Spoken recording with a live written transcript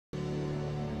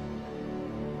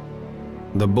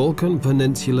The Balkan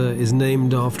Peninsula is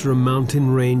named after a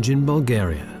mountain range in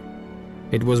Bulgaria.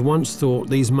 It was once thought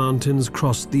these mountains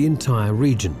crossed the entire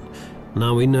region.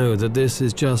 Now we know that this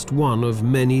is just one of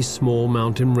many small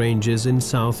mountain ranges in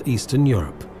southeastern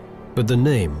Europe, but the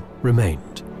name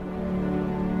remained.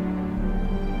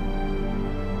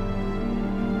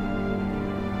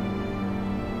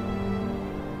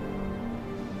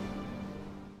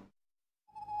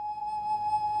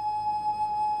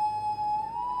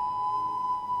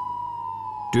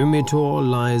 Dumitor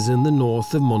lies in the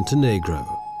north of Montenegro.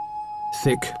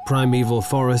 Thick primeval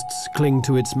forests cling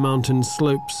to its mountain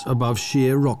slopes above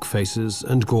sheer rock faces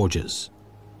and gorges.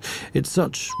 It's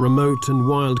such remote and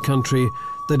wild country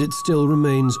that it still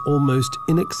remains almost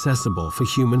inaccessible for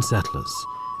human settlers.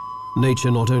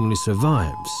 Nature not only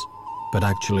survives, but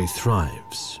actually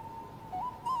thrives.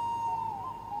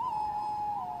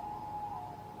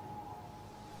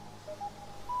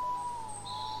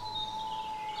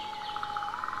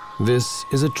 This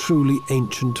is a truly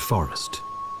ancient forest.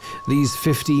 These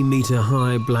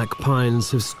 50-meter-high black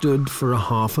pines have stood for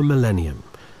half a millennium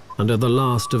and are the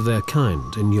last of their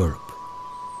kind in Europe.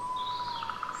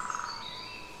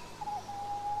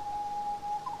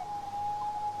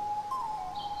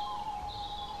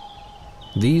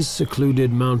 These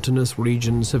secluded mountainous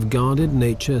regions have guarded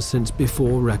nature since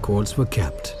before records were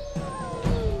kept.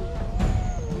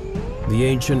 The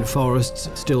ancient forests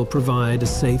still provide a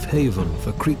safe haven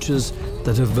for creatures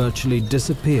that have virtually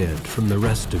disappeared from the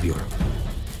rest of Europe.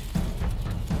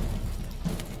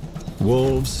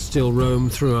 Wolves still roam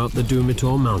throughout the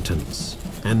Dumitor Mountains,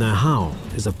 and their howl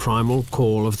is a primal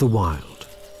call of the wild.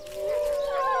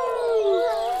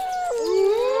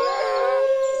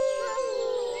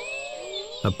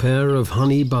 A pair of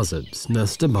honey buzzards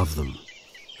nest above them.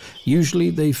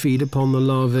 Usually they feed upon the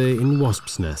larvae in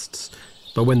wasps' nests,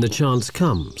 but when the chance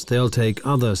comes, they'll take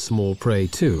other small prey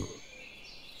too,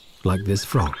 like this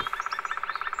frog.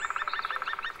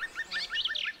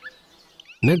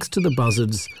 Next to the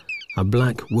buzzards, a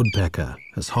black woodpecker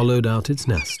has hollowed out its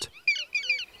nest.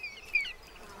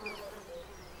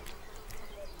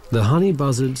 The honey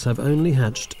buzzards have only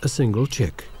hatched a single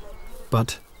chick,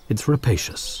 but it's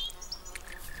rapacious.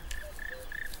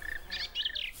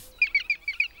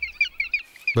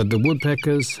 But the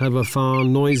woodpeckers have a far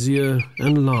noisier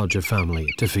and larger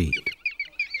family to feed.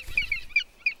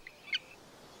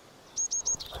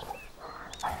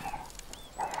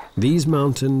 These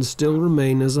mountains still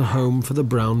remain as a home for the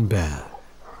brown bear.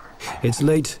 It's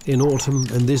late in autumn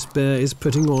and this bear is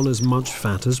putting on as much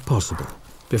fat as possible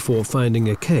before finding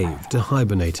a cave to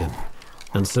hibernate in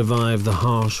and survive the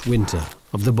harsh winter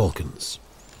of the Balkans.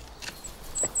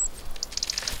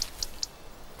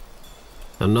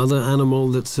 Another animal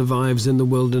that survives in the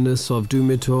wilderness of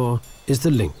Dumitor is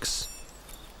the lynx.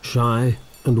 Shy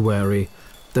and wary,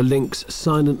 the lynx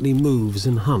silently moves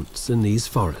and hunts in these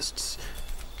forests,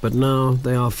 but now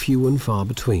they are few and far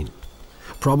between.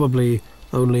 Probably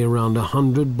only around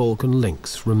 100 Balkan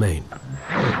lynx remain.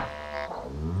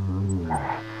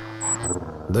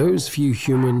 Those few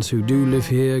humans who do live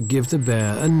here give the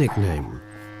bear a nickname,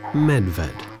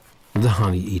 Medved, the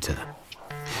honey eater.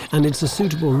 And it's a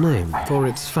suitable name, for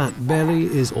its fat belly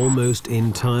is almost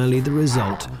entirely the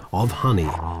result of honey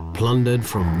plundered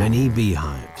from many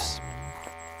beehives.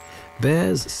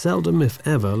 Bears seldom, if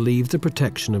ever, leave the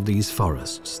protection of these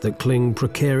forests that cling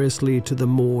precariously to the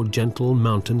more gentle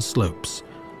mountain slopes,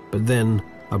 but then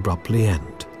abruptly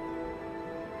end.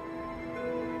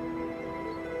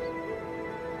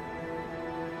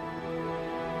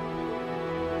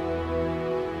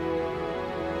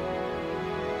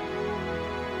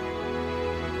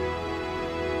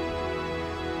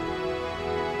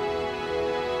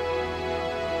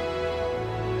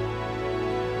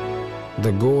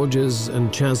 The gorges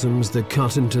and chasms that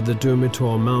cut into the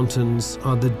Dumitor Mountains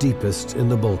are the deepest in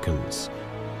the Balkans.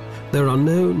 There are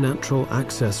no natural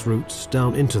access routes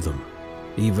down into them,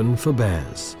 even for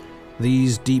bears.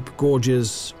 These deep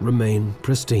gorges remain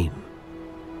pristine.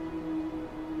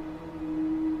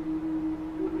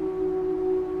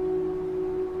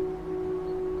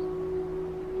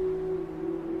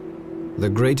 The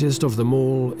greatest of them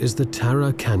all is the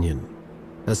Tara Canyon,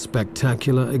 a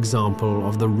spectacular example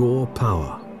of the raw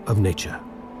power of nature.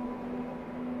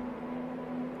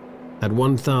 At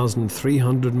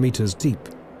 1,300 meters deep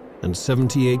and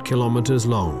 78 kilometers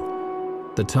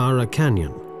long, the Tara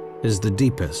Canyon is the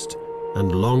deepest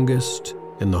and longest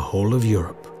in the whole of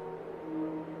Europe.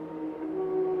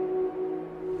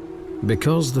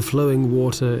 Because the flowing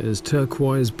water is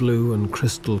turquoise blue and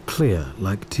crystal clear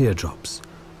like teardrops,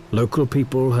 local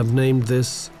people have named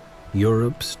this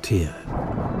Europe's tear.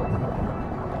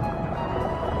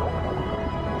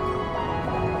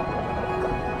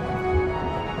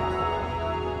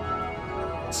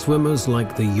 swimmers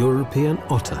like the European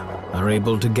otter are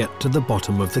able to get to the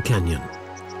bottom of the canyon.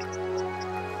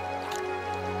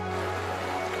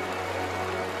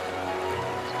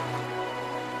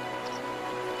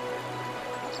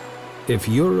 If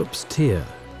Europe's tear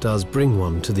does bring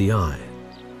one to the eye,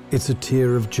 it's a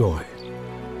tear of joy.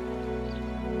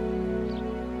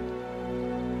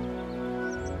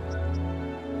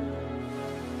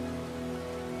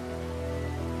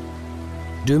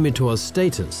 Dumitor's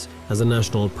status as a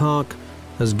national park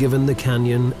has given the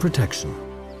canyon protection.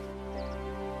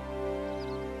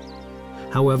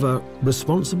 However,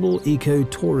 responsible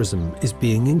eco-tourism is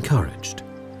being encouraged.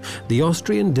 The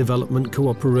Austrian Development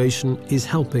Cooperation is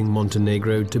helping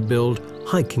Montenegro to build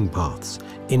hiking paths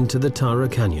into the Tara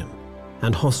Canyon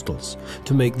and hostels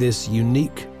to make this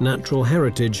unique natural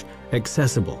heritage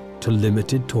accessible to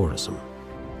limited tourism.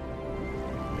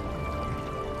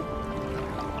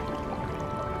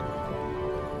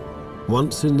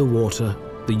 Once in the water,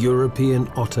 the European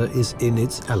otter is in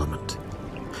its element.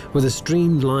 With a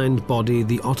streamlined body,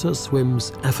 the otter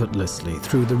swims effortlessly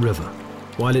through the river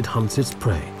while it hunts its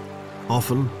prey,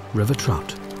 often river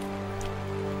trout.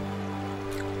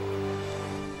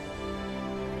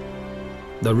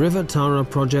 The River Tara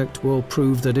project will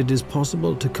prove that it is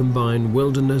possible to combine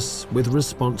wilderness with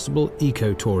responsible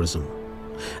ecotourism,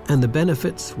 and the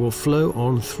benefits will flow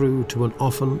on through to an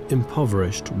often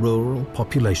impoverished rural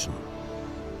population.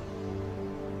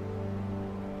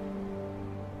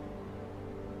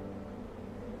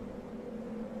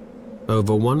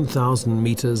 Over 1,000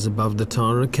 meters above the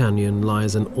Tara Canyon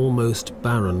lies an almost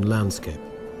barren landscape.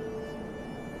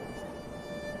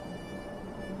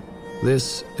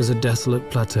 This is a desolate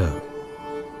plateau,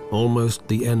 almost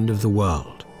the end of the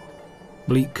world.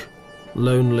 Bleak,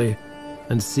 lonely,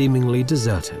 and seemingly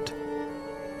deserted,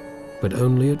 but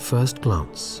only at first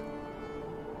glance.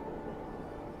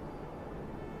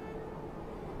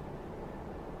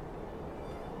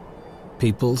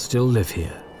 People still live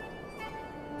here,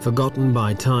 forgotten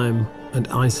by time and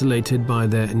isolated by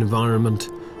their environment,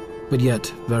 but yet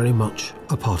very much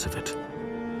a part of it.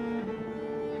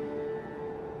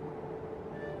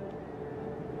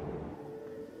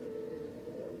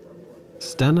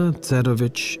 Stana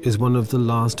Tserovic is one of the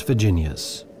last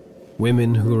Virginias,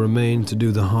 women who remain to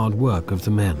do the hard work of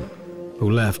the men, who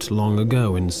left long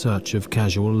ago in search of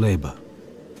casual labor.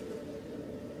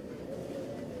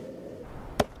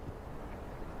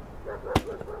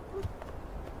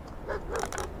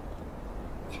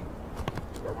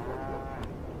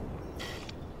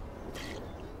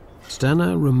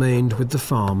 Stana remained with the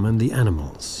farm and the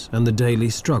animals and the daily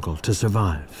struggle to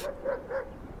survive.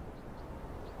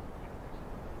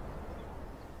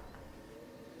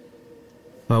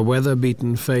 Her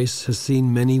weather-beaten face has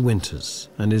seen many winters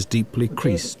and is deeply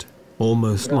creased,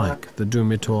 almost like the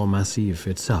Dumitor Massif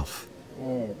itself.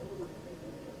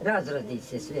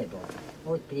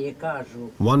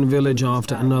 One village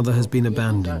after another has been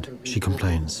abandoned, she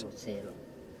complains.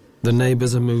 The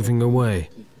neighbors are moving away.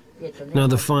 Now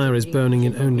the fire is burning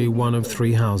in only one of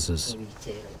 3 houses.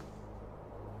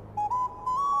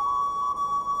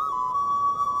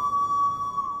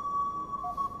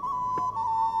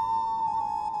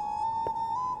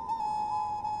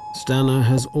 Stana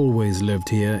has always lived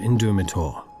here in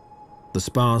Dumitor. The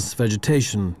sparse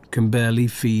vegetation can barely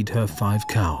feed her 5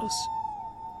 cows.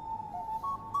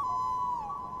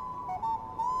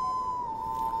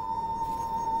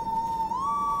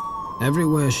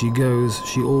 Everywhere she goes,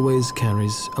 she always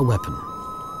carries a weapon.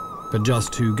 But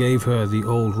just who gave her the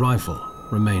old rifle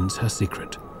remains her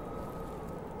secret.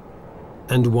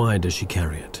 And why does she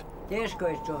carry it?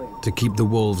 To keep the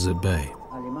wolves at bay.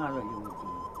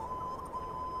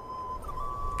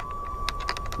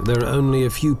 There are only a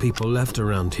few people left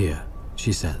around here,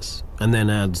 she says, and then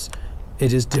adds,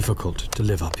 it is difficult to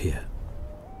live up here.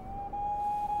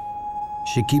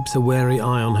 She keeps a wary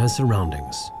eye on her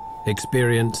surroundings.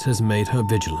 Experience has made her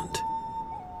vigilant.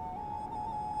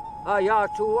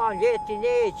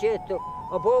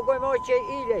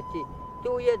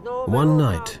 One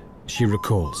night, she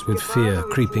recalls, with fear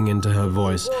creeping into her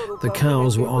voice, the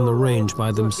cows were on the range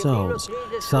by themselves.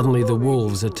 Suddenly the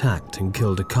wolves attacked and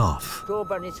killed a calf.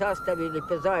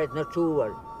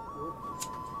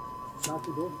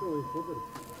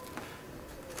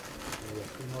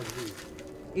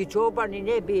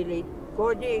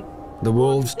 The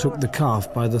wolves took the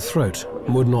calf by the throat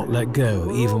and would not let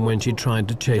go, even when she tried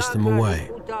to chase them away.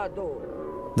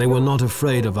 They were not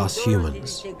afraid of us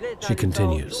humans, she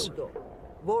continues.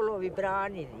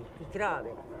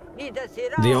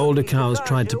 The older cows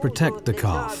tried to protect the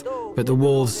calf, but the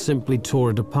wolves simply tore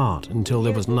it apart until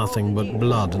there was nothing but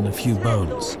blood and a few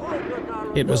bones.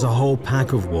 It was a whole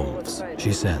pack of wolves,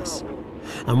 she says.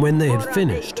 And when they had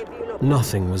finished,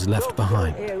 nothing was left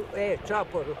behind.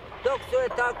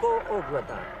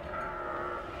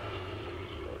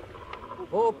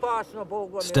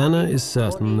 Stana is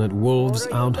certain that wolves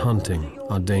out hunting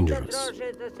are dangerous.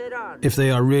 If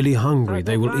they are really hungry,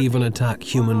 they will even attack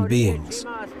human beings,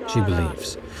 she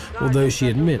believes, although she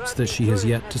admits that she has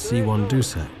yet to see one do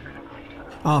so.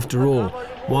 After all,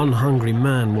 one hungry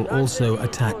man will also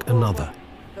attack another.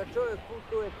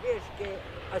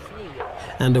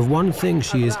 And of one thing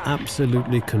she is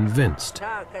absolutely convinced.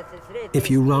 If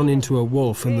you run into a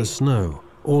wolf in the snow,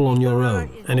 all on your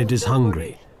own, and it is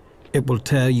hungry, it will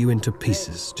tear you into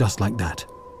pieces, just like that.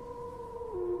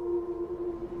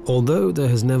 Although there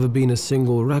has never been a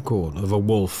single record of a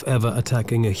wolf ever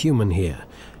attacking a human here,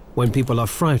 when people are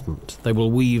frightened, they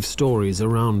will weave stories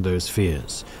around those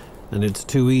fears, and it's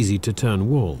too easy to turn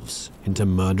wolves into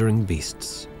murdering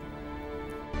beasts.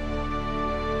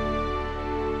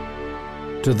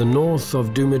 To the north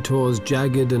of Dumitor's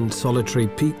jagged and solitary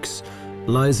peaks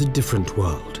lies a different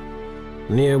world,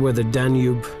 near where the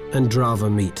Danube and Drava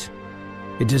meet.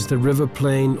 It is the river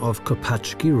plain of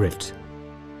Kopacki Rit.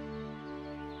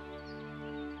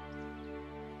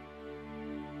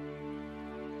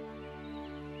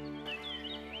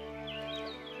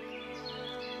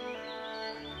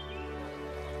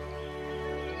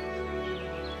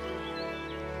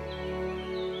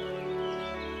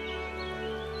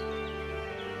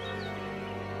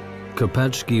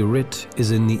 Kopacki Rit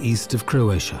is in the east of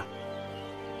Croatia.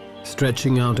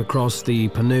 Stretching out across the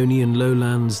Pannonian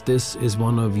lowlands, this is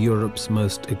one of Europe's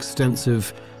most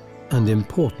extensive and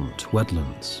important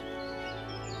wetlands.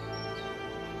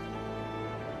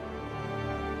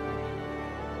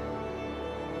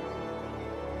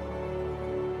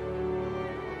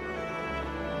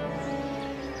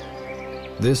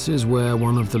 This is where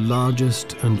one of the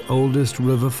largest and oldest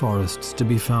river forests to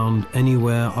be found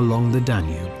anywhere along the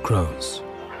Danube grows.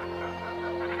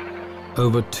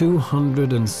 Over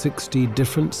 260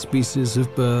 different species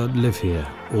of bird live here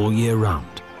all year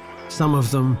round, some of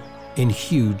them in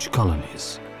huge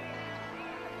colonies.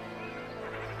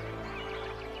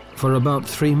 For about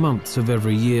 3 months of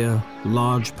every year,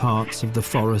 large parts of the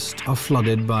forest are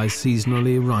flooded by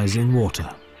seasonally rising water.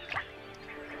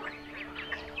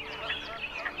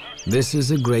 This is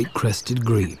a great crested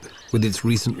grebe with its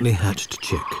recently hatched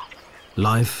chick.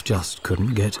 Life just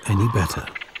couldn't get any better.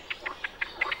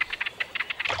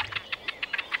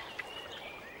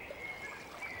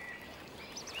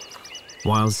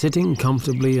 While sitting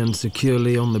comfortably and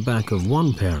securely on the back of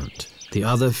one parent, the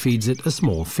other feeds it a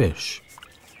small fish.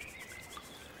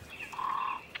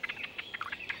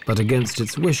 But against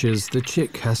its wishes, the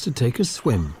chick has to take a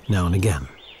swim now and again.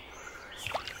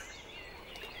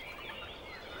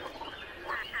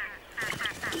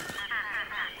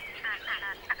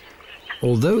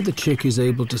 Although the chick is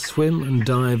able to swim and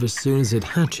dive as soon as it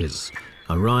hatches,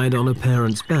 a ride on a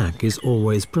parent's back is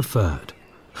always preferred.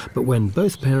 But when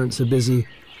both parents are busy,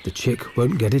 the chick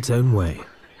won't get its own way.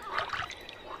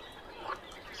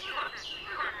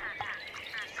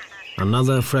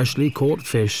 Another freshly caught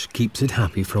fish keeps it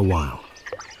happy for a while.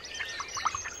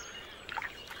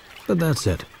 But that's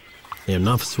it.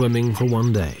 Enough swimming for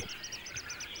one day.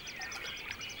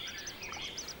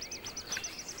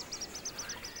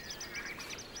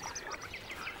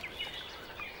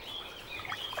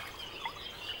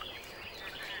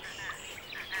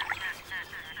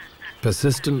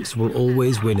 Persistence will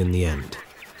always win in the end.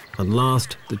 At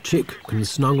last, the chick can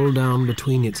snuggle down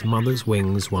between its mother's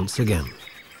wings once again.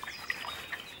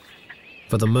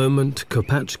 For the moment,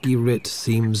 Kopacki Rit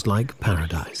seems like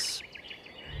paradise.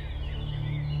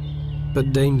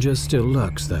 But danger still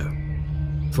lurks, though.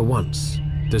 For once,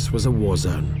 this was a war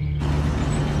zone.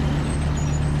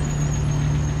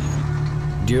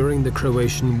 During the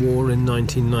Croatian War in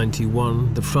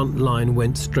 1991, the front line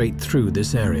went straight through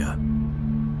this area.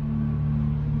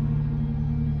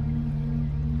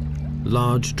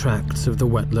 Large tracts of the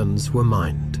wetlands were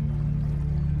mined.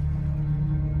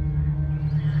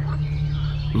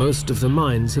 Most of the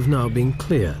mines have now been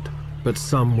cleared, but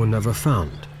some were never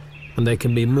found, and they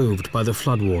can be moved by the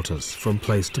floodwaters from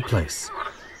place to place.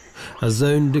 A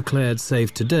zone declared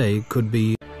safe today could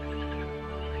be...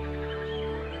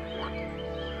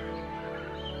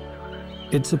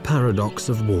 It's a paradox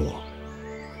of war.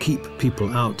 Keep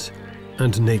people out,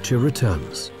 and nature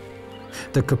returns.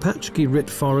 The Kopacki Rit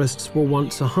forests were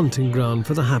once a hunting ground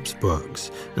for the Habsburgs,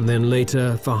 and then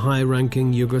later for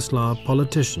high-ranking Yugoslav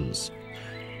politicians.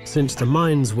 Since the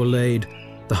mines were laid,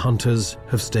 the hunters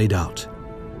have stayed out.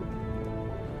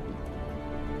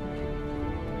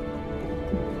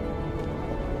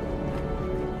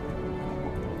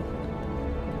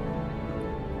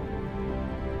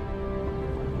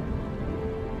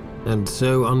 And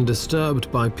so,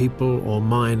 undisturbed by people or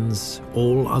mines,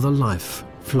 all other life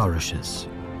flourishes.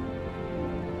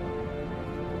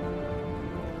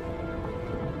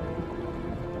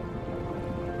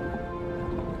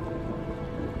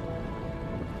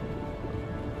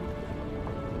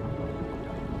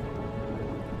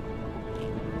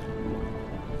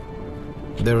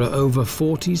 There are over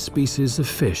 40 species of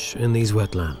fish in these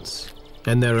wetlands,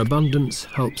 and their abundance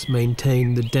helps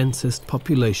maintain the densest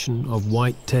population of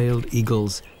white-tailed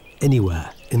eagles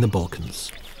anywhere in the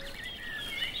Balkans.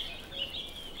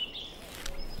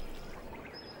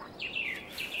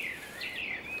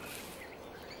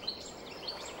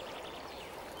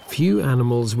 Few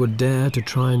animals would dare to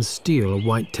try and steal a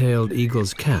white-tailed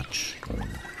eagle's catch,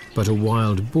 but a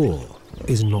wild boar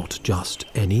is not just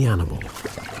any animal.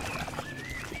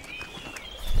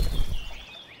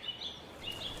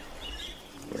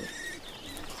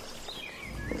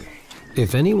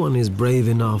 If anyone is brave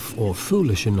enough or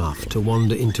foolish enough to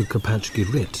wander into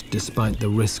Kopachgirit despite the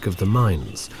risk of the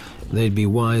mines, they'd be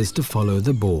wise to follow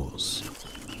the boars.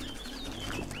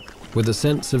 With a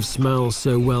sense of smell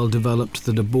so well developed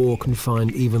that a boar can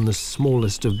find even the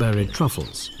smallest of buried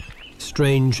truffles,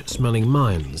 strange-smelling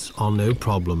mines are no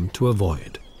problem to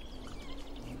avoid.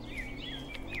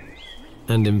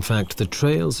 And in fact, the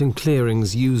trails and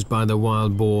clearings used by the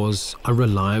wild boars are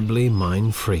reliably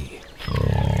mine-free.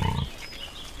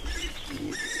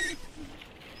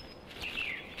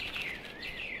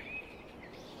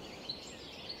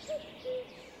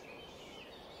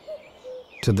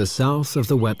 To the south of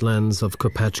the wetlands of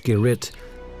Kopachgirit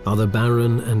are the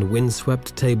barren and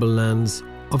windswept tablelands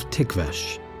of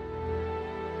Tikvesh.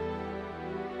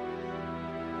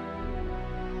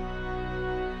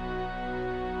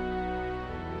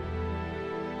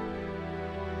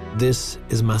 This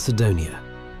is Macedonia,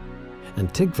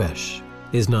 and Tikvesh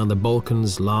is now the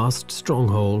Balkans' last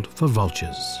stronghold for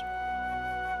vultures.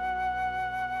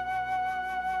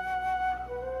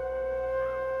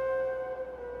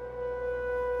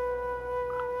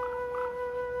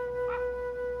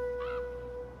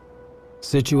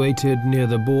 Situated near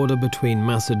the border between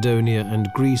Macedonia and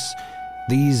Greece,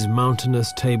 these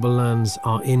mountainous tablelands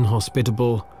are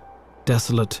inhospitable,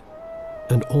 desolate,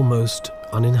 and almost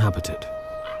uninhabited.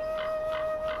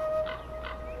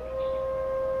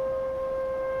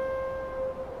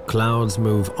 Clouds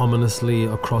move ominously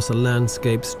across a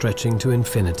landscape stretching to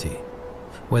infinity,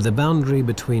 where the boundary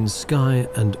between sky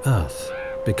and earth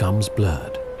becomes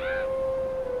blurred.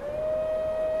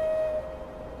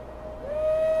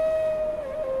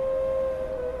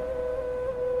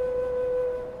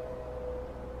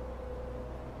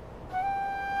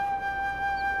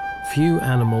 Few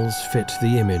animals fit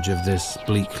the image of this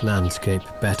bleak landscape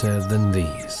better than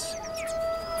these.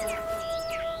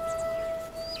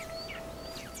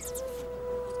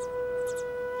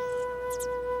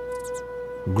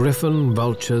 Griffon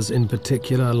vultures in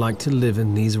particular like to live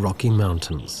in these rocky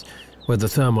mountains, where the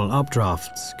thermal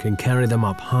updrafts can carry them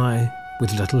up high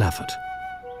with little effort.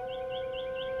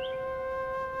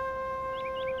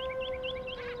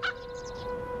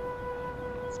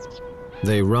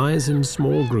 They rise in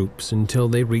small groups until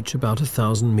they reach about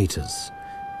 1,000 meters,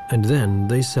 and then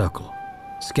they circle,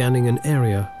 scanning an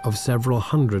area of several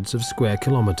hundreds of square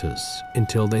kilometers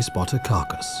until they spot a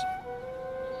carcass.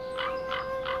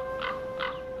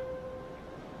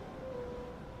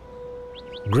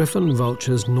 Griffon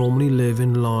vultures normally live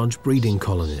in large breeding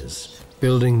colonies,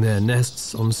 building their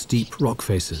nests on steep rock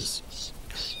faces.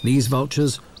 These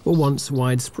vultures were once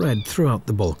widespread throughout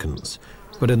the Balkans,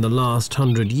 but in the last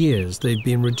 100 years they've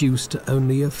been reduced to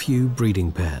only a few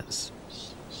breeding pairs.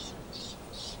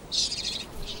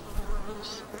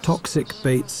 Toxic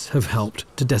baits have helped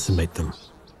to decimate them,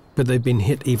 but they've been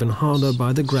hit even harder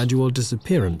by the gradual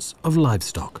disappearance of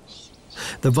livestock.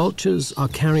 The vultures are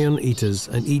carrion eaters,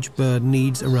 and each bird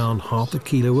needs around half a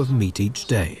kilo of meat each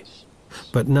day.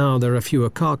 But now there are fewer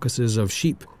carcasses of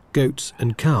sheep, goats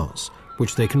and cows,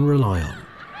 which they can rely on.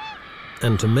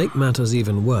 And to make matters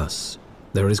even worse,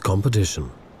 there is competition.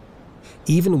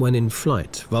 Even when in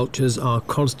flight, vultures are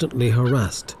constantly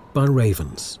harassed by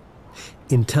ravens.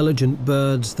 Intelligent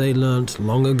birds, they learnt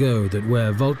long ago that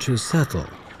where vultures settle,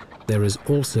 there is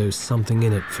also something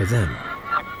in it for them.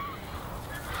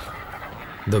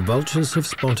 The vultures have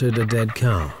spotted a dead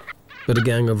cow, but a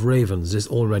gang of ravens is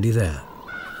already there.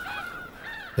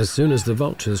 As soon as the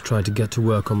vultures try to get to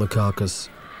work on the carcass,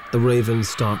 the ravens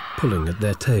start pulling at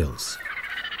their tails.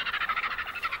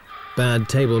 Bad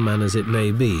table manners it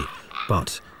may be,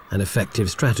 but an effective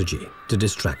strategy to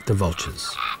distract the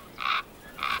vultures.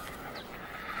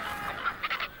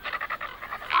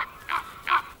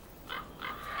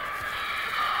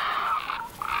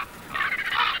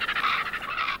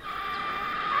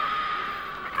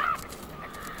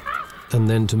 And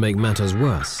then, to make matters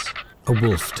worse, a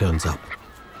wolf turns up.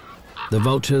 The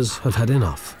vultures have had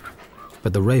enough,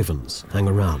 but the ravens hang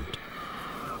around.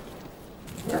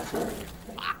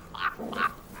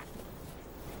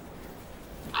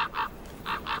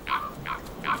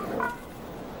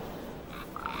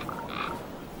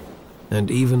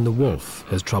 And even the wolf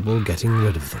has trouble getting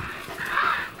rid of them.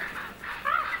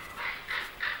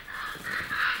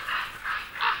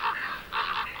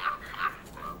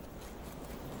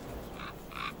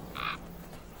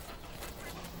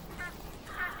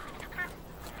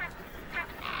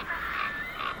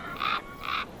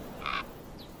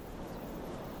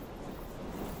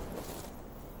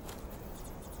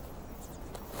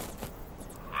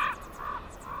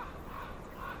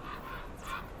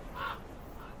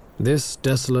 This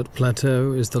desolate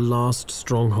plateau is the last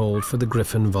stronghold for the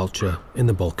griffon vulture in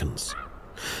the Balkans.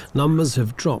 Numbers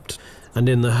have dropped, and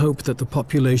in the hope that the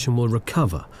population will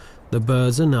recover, the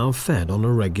birds are now fed on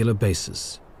a regular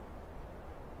basis.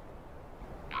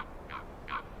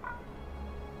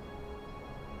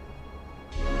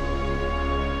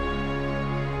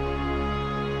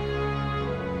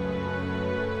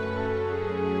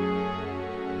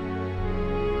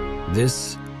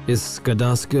 This is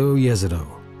Skadasko Jezero,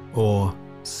 or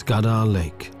Skadar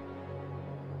Lake.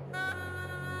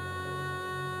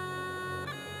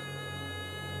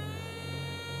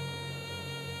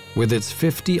 With its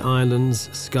 50 islands,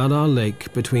 Skadar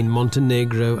Lake between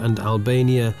Montenegro and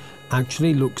Albania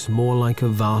actually looks more like a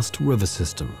vast river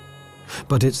system.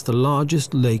 But it's the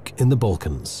largest lake in the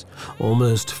Balkans,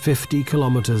 almost 50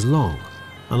 kilometers long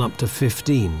and up to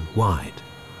 15 wide.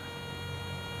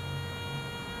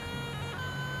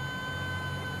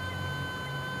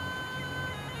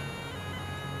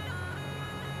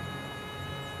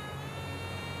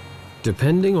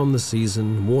 Depending on the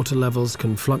season, water levels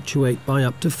can fluctuate by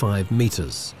up to 5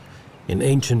 meters. In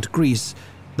ancient Greece,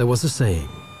 there was a saying,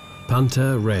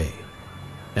 Panta rei.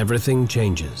 Everything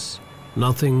changes.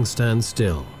 Nothing stands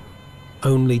still.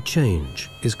 Only change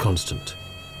is constant.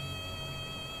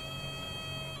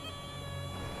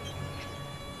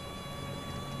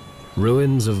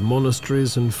 Ruins of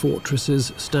monasteries and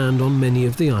fortresses stand on many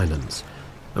of the islands,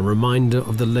 a reminder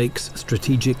of the lake's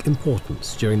strategic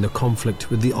importance during the conflict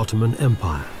with the Ottoman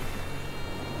Empire.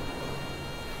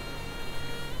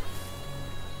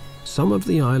 Some of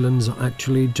the islands are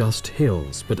actually just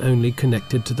hills, but only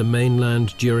connected to the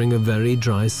mainland during a very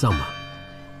dry summer.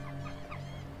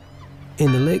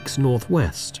 In the lake's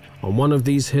northwest, on one of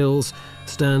these hills,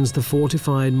 stands the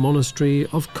fortified monastery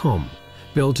of Kom,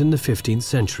 built in the 15th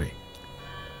century.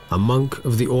 A monk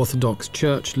of the Orthodox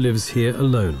Church lives here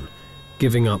alone,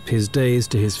 giving up his days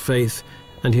to his faith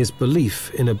and his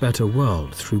belief in a better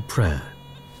world through prayer.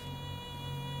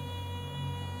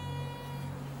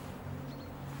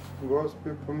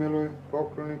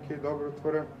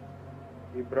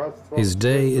 His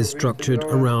day is structured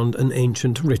around an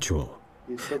ancient ritual.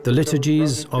 The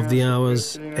liturgies of the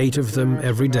hours, 8 of them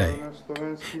every day.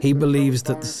 He believes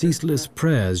that the ceaseless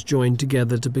prayers join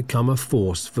together to become a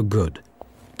force for good,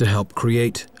 to help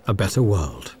create a better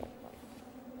world.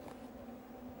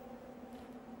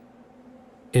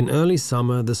 In early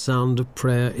summer, the sound of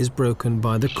prayer is broken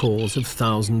by the calls of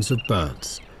thousands of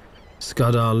birds.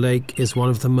 Skadar Lake is one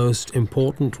of the most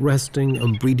important resting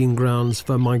and breeding grounds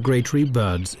for migratory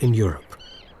birds in Europe.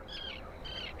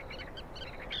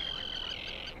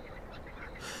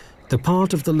 The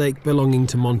part of the lake belonging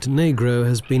to Montenegro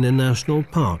has been a national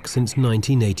park since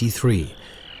 1983,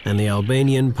 and the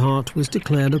Albanian part was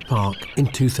declared a park in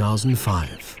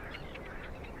 2005.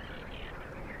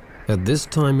 At this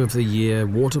time of the year,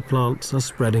 water plants are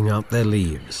spreading out their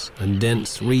leaves, and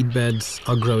dense reed beds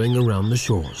are growing around the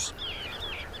shores.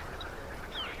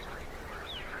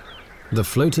 The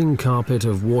floating carpet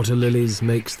of water lilies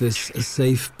makes this a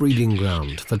safe breeding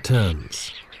ground for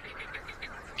terns.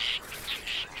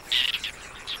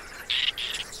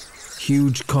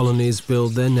 Huge colonies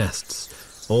build their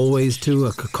nests, always to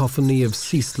a cacophony of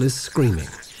ceaseless screaming.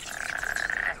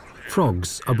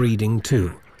 Frogs are breeding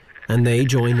too, and they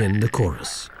join in the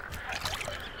chorus.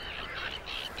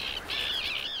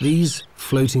 These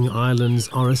floating islands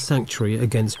are a sanctuary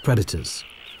against predators,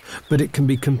 but it can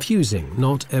be confusing.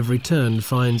 Not every tern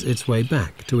finds its way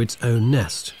back to its own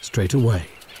nest straight away.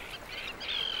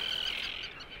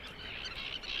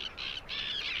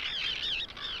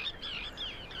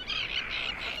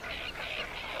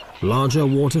 Larger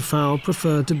waterfowl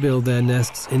prefer to build their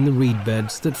nests in the reed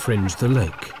beds that fringe the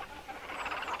lake,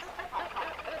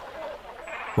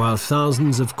 while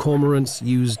thousands of cormorants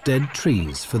use dead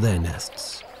trees for their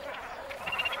nests.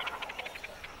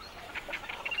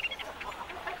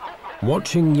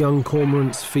 Watching young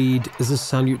cormorants feed is a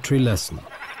salutary lesson.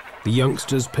 The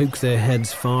youngsters poke their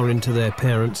heads far into their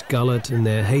parents' gullet in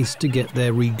their haste to get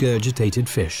their regurgitated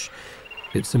fish.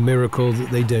 It's a miracle that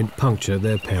they don't puncture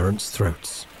their parents'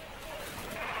 throats.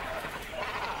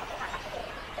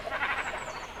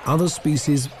 Other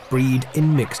species breed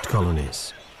in mixed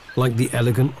colonies, like the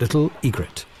elegant little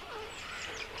egret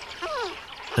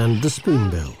and the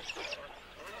spoonbill.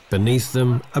 Beneath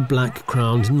them, a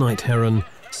black-crowned night heron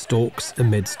stalks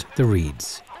amidst the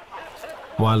reeds,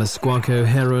 while a squacco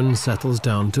heron settles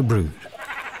down to brood.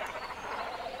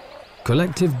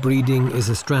 Collective breeding is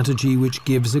a strategy which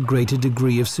gives a greater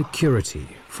degree of security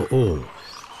for all,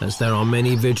 as there are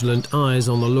many vigilant eyes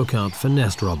on the lookout for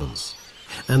nest robbers,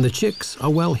 and the chicks are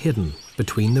well hidden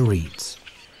between the reeds.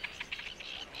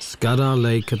 Skadar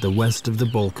Lake at the west of the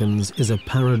Balkans is a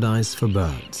paradise for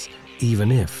birds, even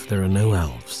if there are no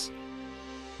elves.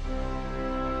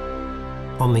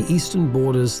 On the eastern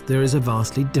borders, there is a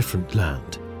vastly different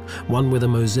land, one with a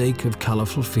mosaic of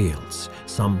colourful fields,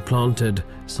 some planted,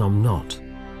 some not.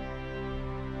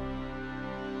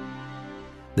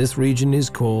 This region is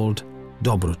called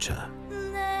Dobrucha,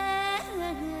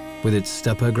 with its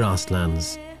steppe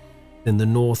grasslands in the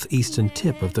northeastern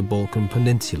tip of the Balkan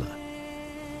Peninsula,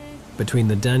 between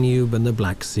the Danube and the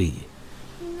Black Sea.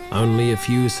 Only a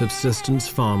few subsistence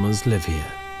farmers live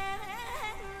here.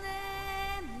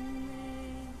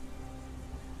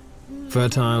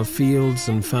 Fertile fields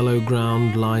and fallow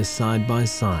ground lie side by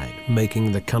side,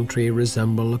 making the country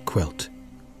resemble a quilt.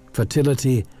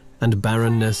 Fertility and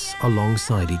barrenness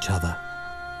alongside each other.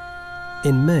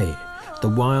 In May, the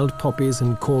wild poppies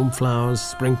and cornflowers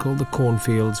sprinkle the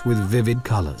cornfields with vivid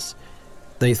colors.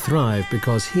 They thrive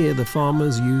because here the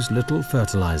farmers use little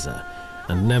fertilizer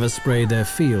and never spray their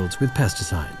fields with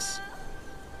pesticides.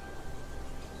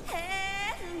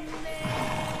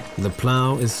 The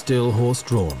plow is still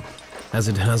horse-drawn, as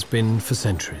it has been for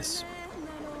centuries.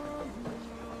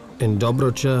 In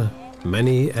Dobrucha,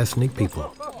 many ethnic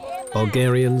people,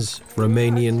 Bulgarians,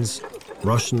 Romanians,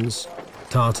 Russians,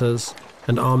 Tatars,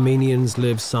 and Armenians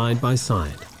live side by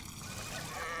side.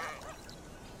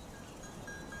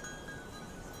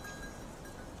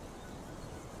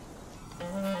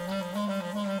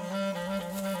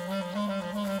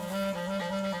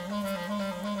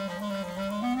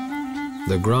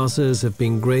 The grasses have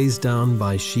been grazed down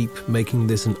by sheep, making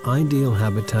this an ideal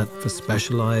habitat for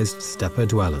specialized steppe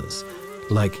dwellers,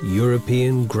 like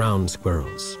European ground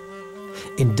squirrels.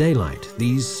 In daylight,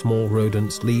 these small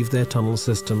rodents leave their tunnel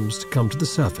systems to come to the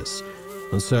surface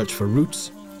and search for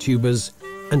roots, tubers,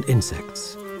 and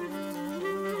insects.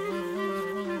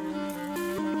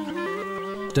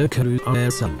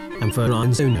 And for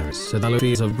owners, so the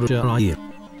trees of Brucha are here.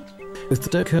 With the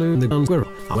Turkolu and the ground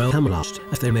squirrel are well camouflaged,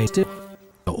 as they may still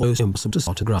almost impossible to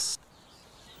spot a grass.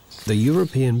 The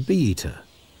European bee-eater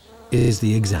is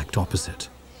the exact opposite.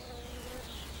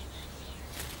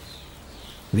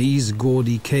 These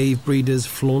gaudy cave breeders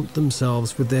flaunt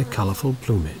themselves with their colorful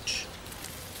plumage.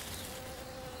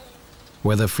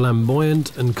 Whether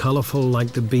flamboyant and colorful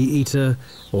like the bee-eater,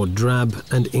 or drab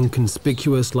and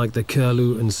inconspicuous like the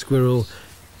curlew and squirrel,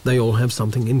 they all have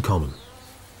something in common.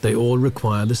 They all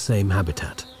require the same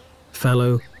habitat: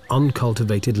 fallow,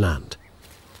 uncultivated land.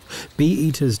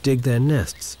 Bee-eaters dig their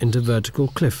nests into vertical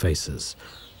cliff faces,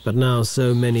 but now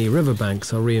so many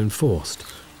riverbanks are reinforced,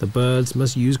 the birds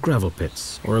must use gravel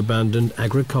pits or abandoned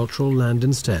agricultural land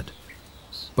instead.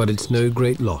 But it's no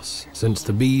great loss, since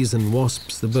the bees and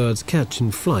wasps the birds catch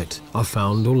in flight are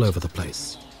found all over the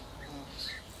place.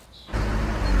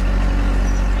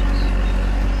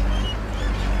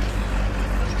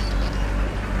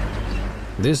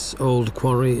 This old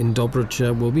quarry in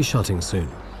Dobrucha will be shutting soon.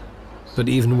 But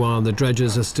even while the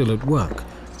dredgers are still at work,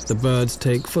 the birds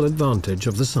take full advantage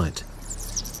of the site.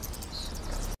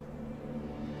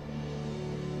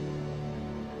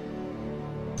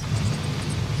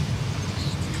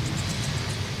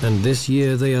 And this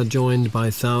year they are joined by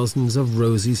thousands of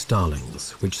rosy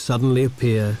starlings, which suddenly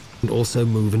appear and also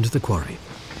move into the quarry.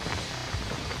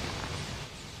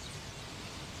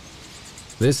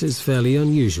 This is fairly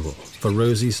unusual, for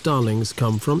rosy starlings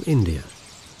come from India.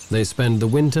 They spend the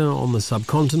winter on the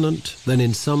subcontinent, then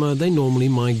in summer they normally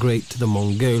migrate to the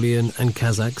Mongolian and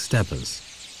Kazakh steppes.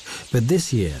 But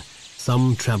this year,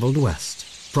 some traveled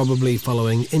west, probably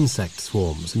following insect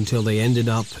swarms until they ended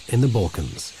up in the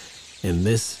Balkans, in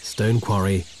this stone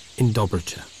quarry in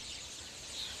Dobrucha.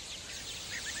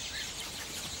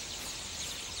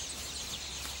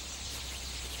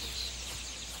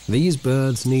 These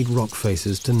birds need rock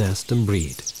faces to nest and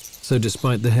breed, so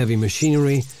despite the heavy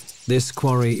machinery, this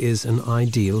quarry is an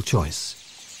ideal choice.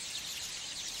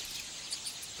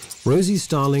 Rosy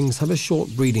starlings have a short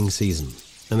breeding season,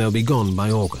 and they'll be gone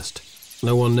by August.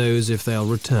 No one knows if they'll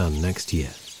return next year.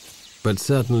 But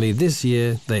certainly this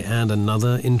year they add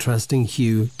another interesting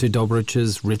hue to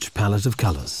Dobric's rich palette of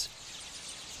colours.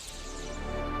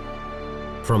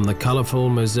 From the colourful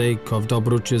mosaic of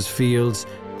Dobric's fields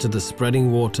to the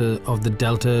spreading water of the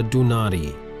Delta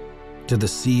Dunării, to the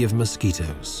sea of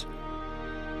mosquitoes.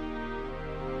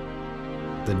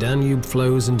 The Danube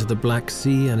flows into the Black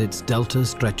Sea and its delta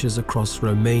stretches across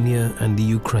Romania and the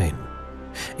Ukraine.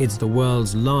 It's the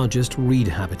world's largest reed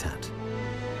habitat.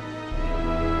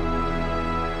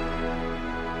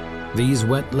 These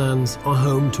wetlands are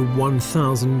home to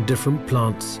 1,000 different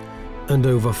plants and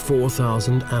over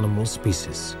 4,000 animal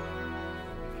species.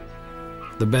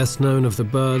 The best known of the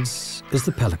birds is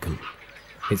the pelican.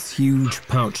 Its huge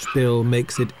pouched bill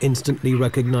makes it instantly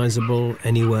recognizable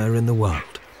anywhere in the world.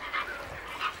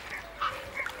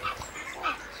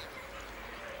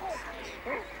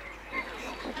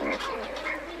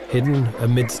 Hidden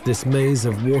amidst this maze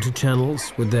of water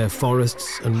channels with their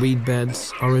forests and reed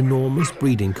beds are enormous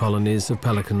breeding colonies of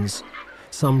pelicans,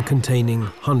 some containing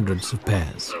hundreds of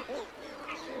pairs.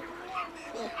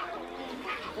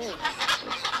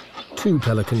 2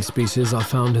 pelican species are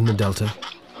found in the delta,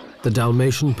 the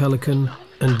Dalmatian pelican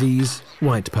and these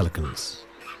white pelicans.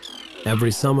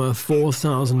 Every summer,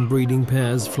 4,000 breeding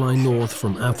pairs fly north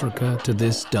from Africa to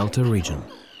this delta region.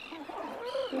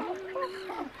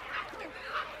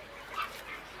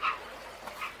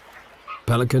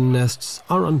 Pelican nests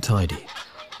are untidy,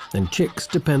 and chicks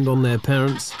depend on their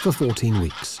parents for 14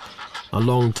 weeks, a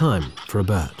long time for a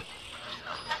bird.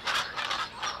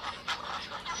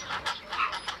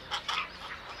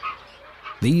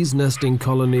 These nesting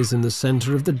colonies in the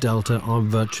center of the delta are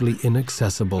virtually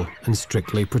inaccessible and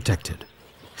strictly protected.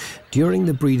 During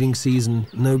the breeding season,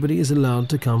 nobody is allowed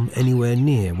to come anywhere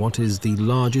near what is the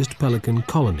largest pelican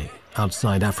colony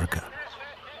outside Africa.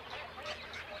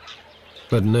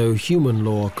 But no human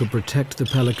law could protect the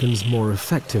pelicans more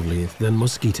effectively than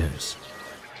mosquitoes.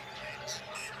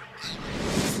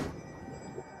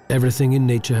 Everything in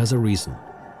nature has a reason,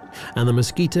 and the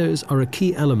mosquitoes are a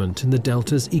key element in the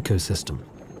delta's ecosystem.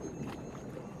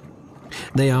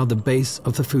 They are the base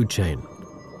of the food chain.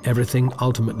 Everything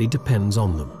ultimately depends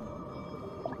on them.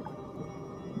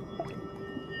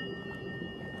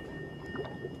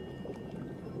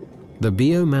 The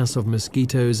biomass of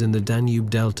mosquitoes in the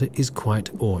Danube Delta is quite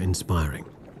awe-inspiring.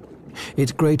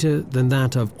 It's greater than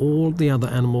that of all the other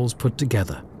animals put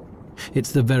together.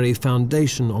 It's the very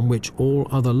foundation on which all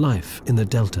other life in the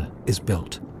Delta is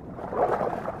built.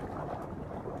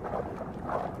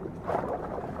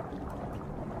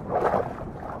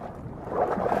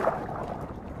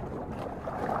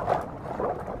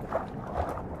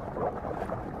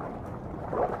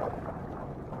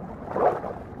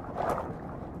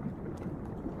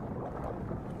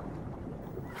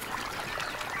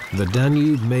 The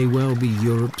Danube may well be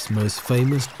Europe's most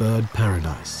famous bird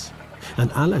paradise, and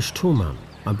Aleš Toman,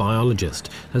 a biologist,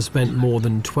 has spent more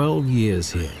than 12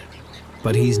 years here,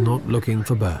 but he's not looking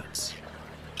for birds.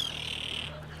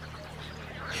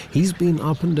 He's been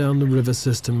up and down the river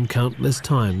system countless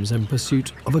times in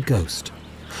pursuit of a ghost,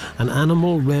 an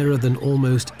animal rarer than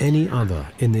almost any other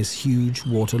in this huge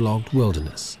waterlogged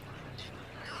wilderness.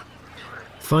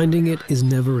 Finding it is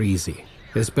never easy,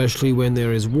 especially when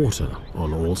there is water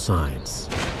on all sides.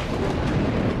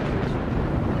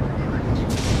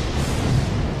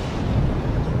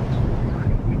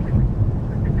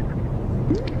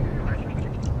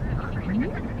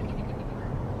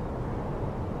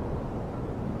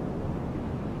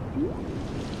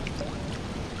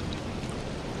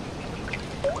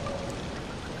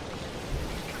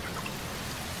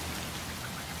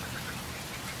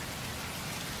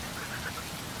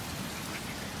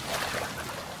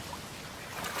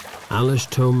 Aleš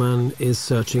Toman is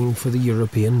searching for the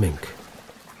European mink,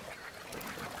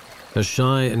 a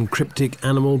shy and cryptic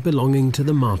animal belonging to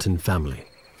the marten family.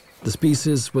 The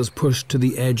species was pushed to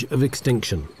the edge of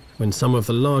extinction when some of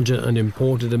the larger and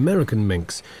imported American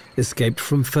minks escaped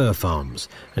from fur farms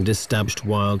and established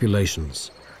wild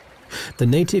populations. The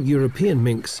native European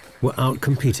minks were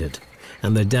outcompeted,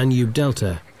 and the Danube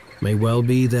Delta may well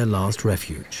be their last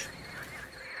refuge.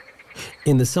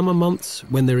 In the summer months,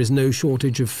 when there is no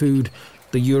shortage of food,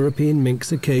 the European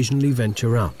minks occasionally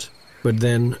venture out, but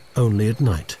then only at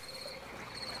night.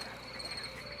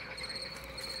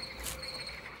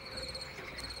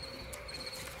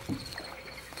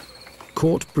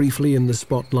 Caught briefly in the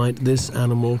spotlight, this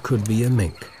animal could be a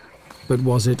mink. But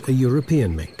was it a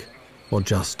European mink, or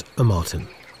just a marten?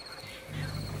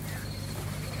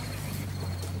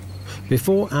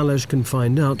 Before Aleš can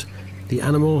find out, the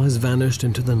animal has vanished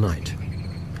into the night.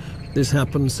 This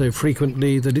happens so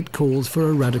frequently that it calls for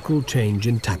a radical change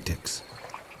in tactics.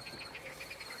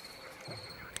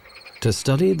 To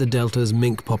study the delta's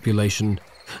mink population,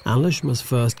 Alish must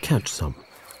first catch some,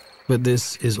 but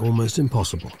this is almost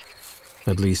impossible,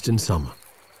 at least in summer.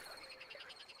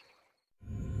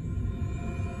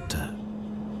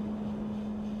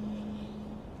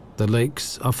 The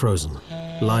lakes are frozen.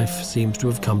 Life seems to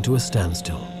have come to a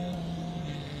standstill.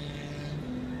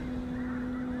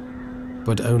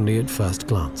 But only at first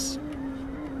glance.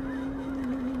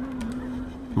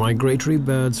 Migratory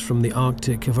birds from the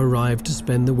Arctic have arrived to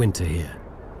spend the winter here.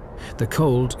 The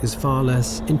cold is far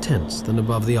less intense than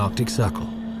above the Arctic Circle,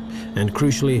 and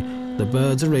crucially, the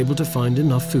birds are able to find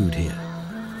enough food here.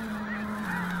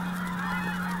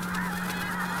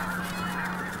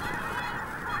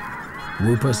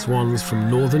 Whooper swans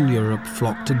from northern Europe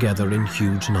flock together in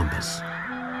huge numbers.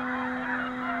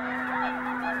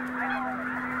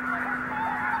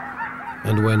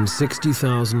 And when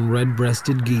 60,000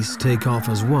 red-breasted geese take off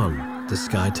as one, the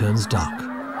sky turns dark.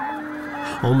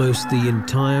 Almost the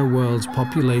entire world's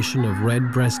population of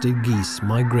red-breasted geese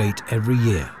migrate every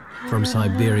year from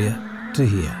Siberia to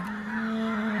here.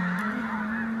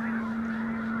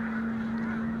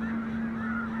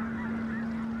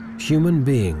 Human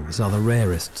beings are the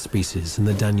rarest species in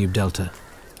the Danube Delta.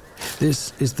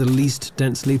 This is the least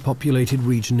densely populated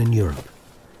region in Europe.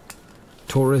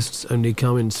 Tourists only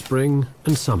come in spring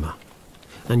and summer,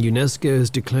 and UNESCO has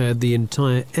declared the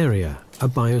entire area a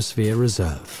biosphere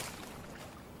reserve.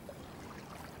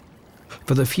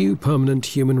 For the few permanent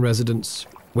human residents,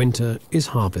 winter is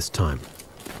harvest time.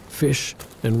 Fish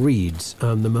and reeds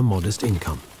earn them a modest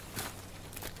income.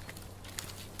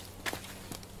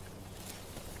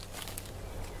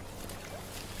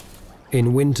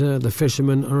 In winter, the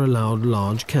fishermen are allowed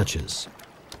large catches,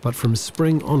 but from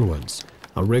spring onwards,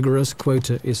 a rigorous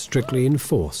quota is strictly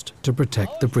enforced to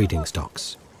protect the breeding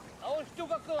stocks.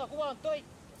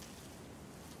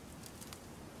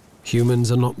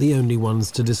 Humans are not the only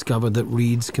ones to discover that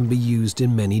reeds can be used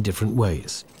in many different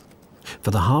ways.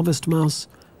 For the harvest mouse,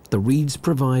 the reeds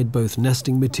provide both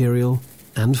nesting material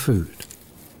and food.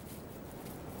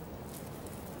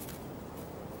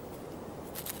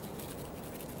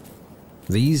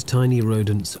 These tiny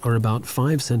rodents are about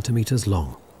 5 centimeters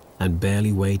long and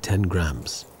barely weigh 10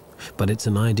 grams. But it's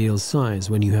an ideal size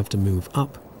when you have to move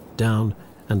up, down,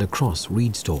 and across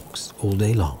reed stalks all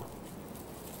day long.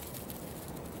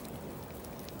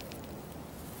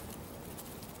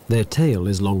 Their tail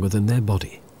is longer than their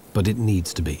body, but it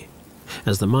needs to be.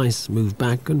 As the mice move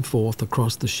back and forth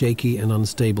across the shaky and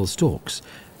unstable stalks,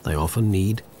 they often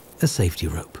need a safety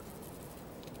rope.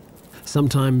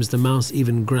 Sometimes the mouse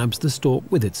even grabs the stalk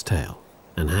with its tail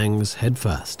and hangs head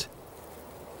first.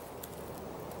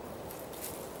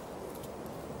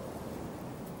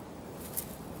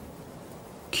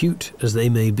 Cute as they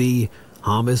may be,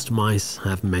 harvest mice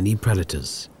have many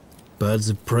predators. Birds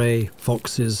of prey,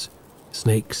 foxes,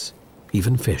 snakes,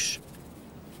 even fish.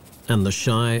 And the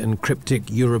shy and cryptic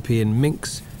European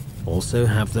minks also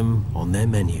have them on their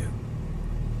menu.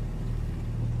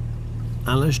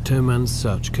 Alish Toman's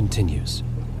search continues.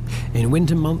 In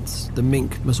winter months, the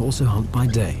mink must also hunt by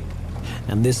day,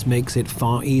 and this makes it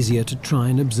far easier to try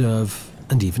and observe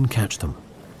and even catch them.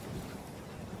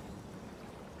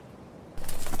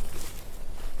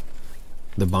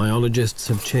 The biologists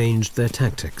have changed their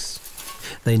tactics.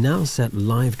 They now set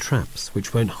live traps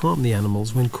which won't harm the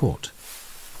animals when caught.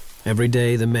 Every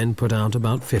day the men put out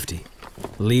about 50,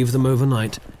 leave them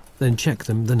overnight, then check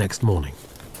them the next morning.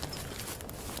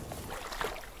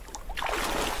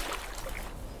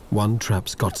 One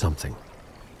trap's got something,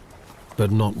 but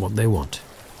not what they want.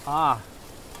 Ah,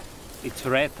 it's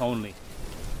red only.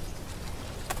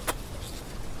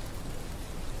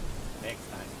 Next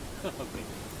time. Okay.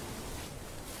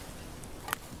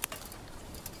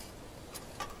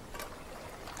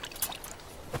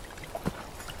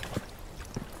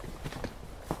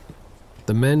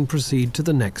 The men proceed to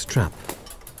the next trap.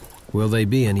 Will they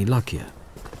be any luckier?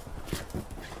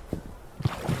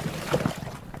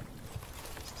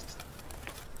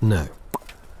 No.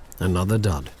 Another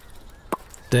dud.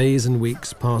 Days and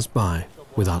weeks pass by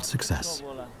without success.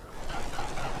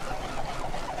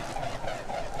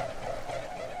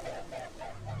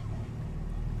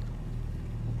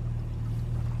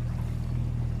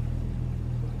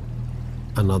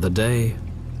 Another day,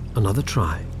 another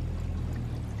try.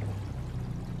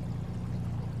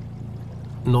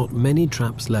 Not many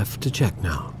traps left to check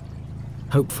now.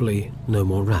 Hopefully, no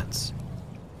more rats.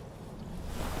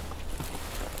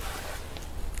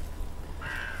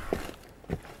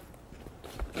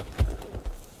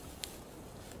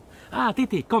 Ah,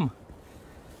 Titi, come.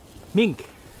 Mink.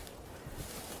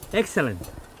 Excellent.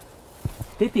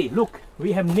 Titi, look,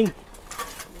 we have mink.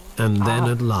 And then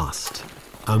at last,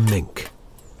 a mink.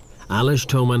 Alish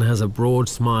Toman has a broad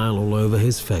smile all over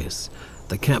his face.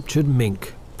 The captured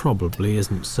mink probably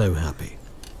isn't so happy.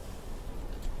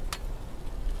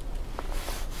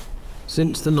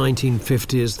 Since the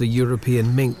 1950s, the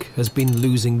European mink has been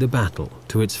losing the battle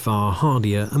to its far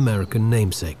hardier American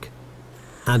namesake.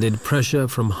 Added pressure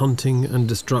from hunting and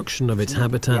destruction of its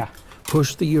habitat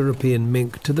pushed the European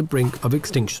mink to the brink of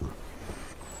extinction.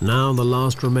 Now the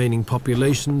last remaining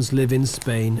populations live in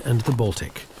Spain and the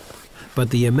Baltic.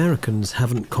 But the Americans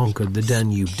haven't conquered the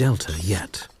Danube Delta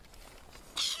yet.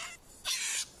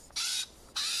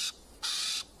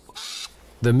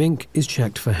 The mink is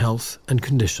checked for health and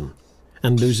condition,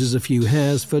 and loses a few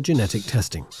hairs for genetic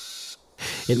testing.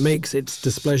 It makes its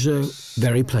displeasure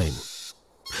very plain.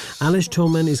 Alish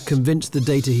Toman is convinced the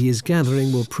data he is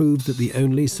gathering will prove that the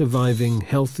only surviving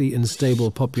healthy and stable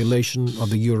population of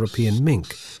the European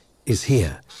mink is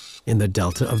here, in the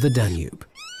delta of the Danube.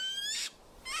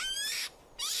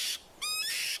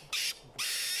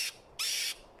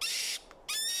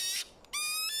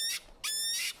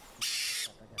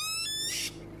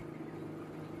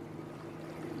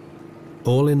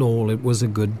 All in all, it was a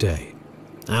good day.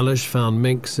 Alish found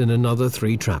minks in another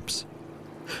 3 traps.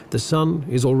 The sun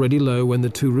is already low when the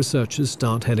 2 researchers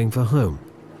start heading for home.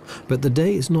 But the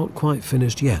day is not quite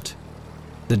finished yet.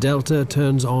 The delta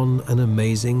turns on an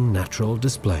amazing natural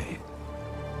display.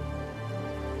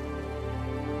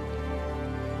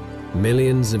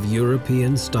 Millions of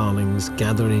European starlings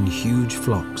gather in huge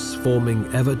flocks,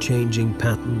 forming ever-changing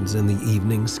patterns in the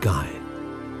evening sky.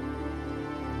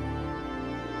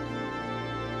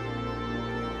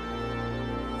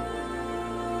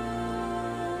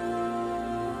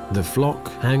 The flock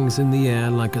hangs in the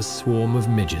air like a swarm of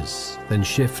midges, then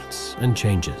shifts and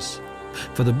changes.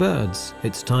 For the birds,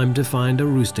 it's time to find a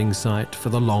roosting site for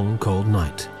the long, cold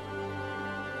night.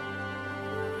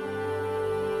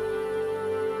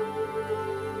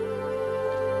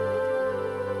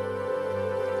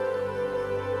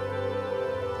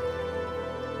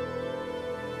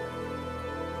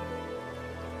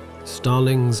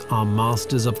 Starlings are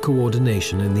masters of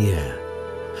coordination in the air.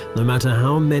 No matter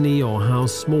how many or how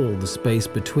small the space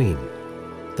between,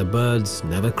 the birds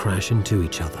never crash into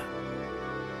each other.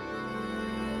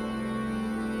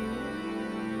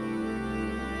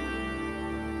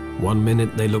 One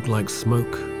minute they look like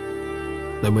smoke,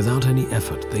 then without any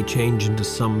effort they change into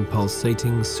some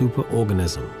pulsating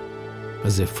superorganism,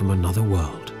 as if from another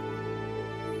world.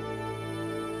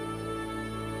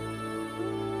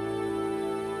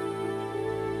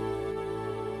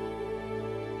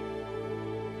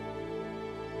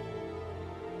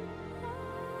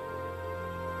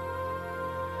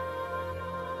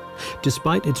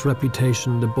 Despite its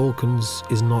reputation, the Balkans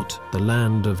is not the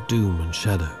land of doom and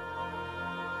shadow.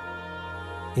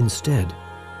 Instead,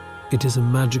 it is a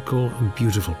magical and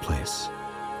beautiful place,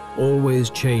 always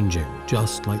changing,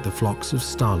 just like the flocks of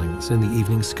starlings in the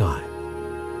evening sky.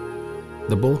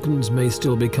 The Balkans may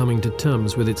still be coming to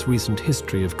terms with its recent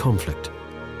history of conflict,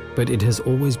 but it has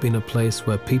always been a place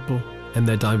where people and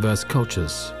their diverse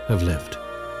cultures have lived.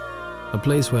 A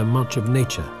place where much of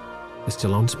nature is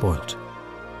still unspoilt.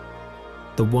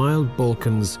 The wild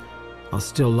Balkans are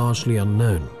still largely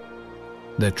unknown,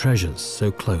 their treasures so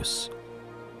close,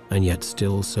 and yet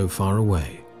still so far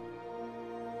away.